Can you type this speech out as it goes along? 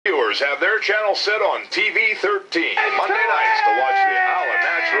viewers have their channel set on TV 13 Monday nights to watch the a la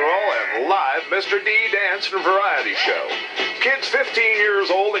natural and live Mr. D dance and variety show. Kids 15 years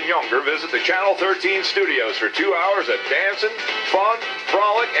old and younger visit the Channel 13 studios for 2 hours of dancing, fun,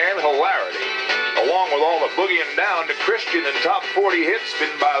 frolic, and hilarity. Along with all the boogieing down to Christian and top 40 hits spin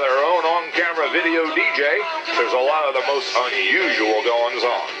by their own on-camera video DJ, there's a lot of the most unusual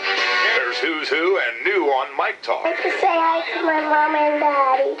goings-on. There's Who's Who and New on Mike Talk. I'd like to say hi to my mom and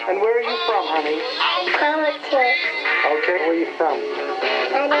daddy. And where are you from, honey? Politics. Okay, where are you from?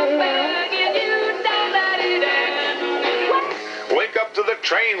 I don't know. Link up to the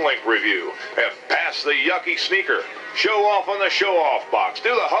Train Link review. Have passed the yucky sneaker. Show off on the show-off box.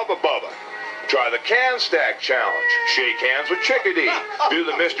 Do the Hubba Bubba. Try the Can Stack Challenge. Shake hands with Chickadee. Do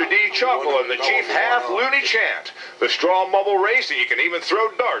the Mr. D Chuckle and the Chief Half Looney Chant. The Straw Bubble Race, and you can even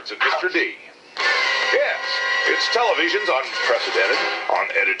throw darts at Mr. D. Yes, it's television's unprecedented,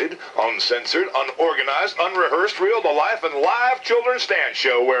 unedited, uncensored, unorganized, unrehearsed, real-to-life, and live children's dance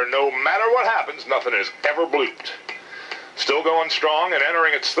show where no matter what happens, nothing is ever blooped. Still going strong and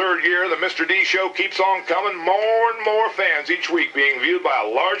entering its third year, the Mr. D Show keeps on coming. More and more fans each week being viewed by a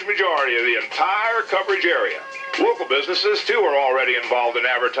large majority of the entire coverage area. Local businesses, too, are already involved in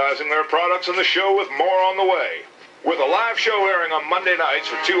advertising their products in the show with more on the way. With a live show airing on Monday nights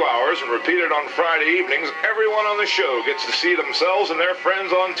for 2 hours and repeated on Friday evenings, everyone on the show gets to see themselves and their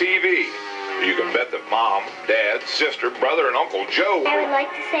friends on TV. You can bet that Mom, Dad, sister, brother, and Uncle Joe... I would like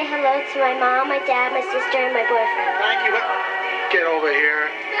to say hello to my mom, my dad, my sister, and my boyfriend. Thank you. Get over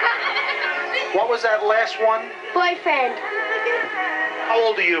here. What was that last one? Boyfriend. How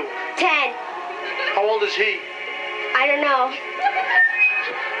old are you? 10. How old is he? I don't know.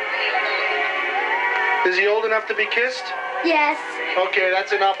 Is he old enough to be kissed? Yes. Okay, that's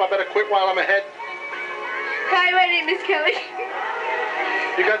enough. I better quit while I'm ahead. Hi, my name is Kelly.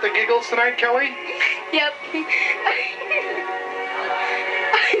 You got the giggles tonight, Kelly? Yep.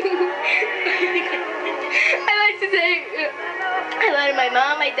 I like to say hello to my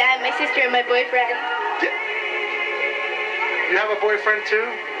mom, my dad, my sister, and my boyfriend. You have a boyfriend too?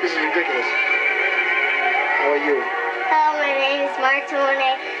 This is ridiculous. How are you? Hello, my name is Martone.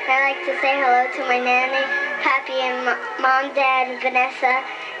 I like to say hello to my nanny, Pappy, and Mom, Dad, and Vanessa,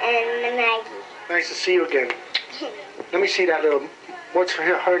 and Maggie. Nice to see you again. Let me see that little... What's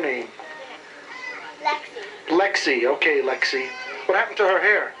her name? Lexi. Lexi. Okay, Lexi. What happened to her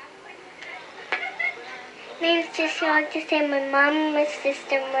hair? Name's just I like to say my mom, my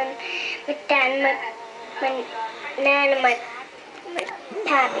sister, my dad, my nan, and my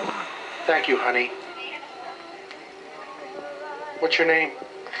Pappy. Thank you, honey. What's your name?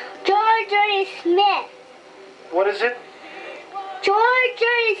 George Smith. What is it? George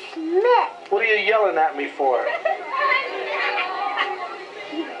Smith. What are you yelling at me for?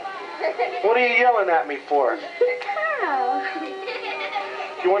 What are you yelling at me for? Oh.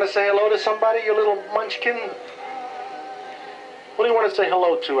 You want to say hello to somebody, you little munchkin? What do you want to say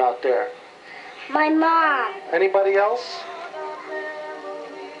hello to out there? My mom. Anybody else?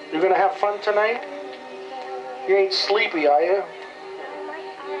 You gonna have fun tonight? You ain't sleepy, are you?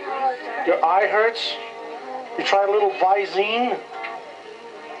 Your eye hurts? You try a little Visine?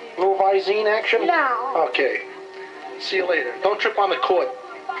 A little Visine action? No. Okay. See you later. Don't trip on the cord.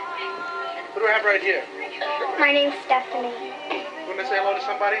 What do we have right here? My name's Stephanie. You want to say hello to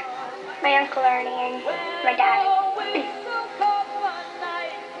somebody? My Uncle Ernie and my dad.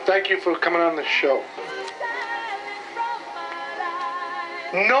 Thank you for coming on the show.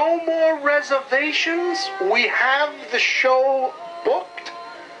 No more reservations? We have the show booked?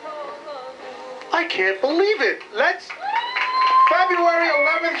 I can't believe it. February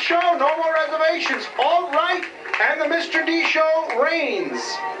 11th show, no more reservations. All right, and the Mr. D Show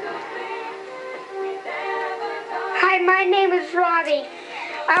reigns. Hi, my name is Robbie.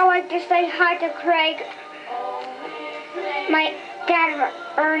 I like to say hi to Craig, my dad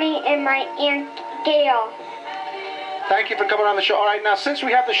Ernie, and my Aunt Gail. Thank you for coming on the show. All right, now since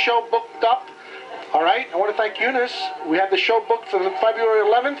we have the show booked up, all right, I want to thank Eunice. We have the show booked for February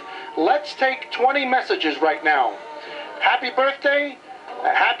 11th. Let's take 20 messages right now. Happy birthday,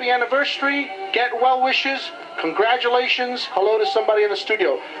 happy anniversary, get well wishes, congratulations, hello to somebody in the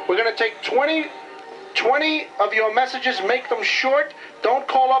studio. We're going to take 20 of your messages, make them short. Don't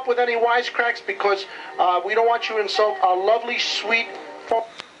call up with any wisecracks because we don't want you to insult our lovely, sweet...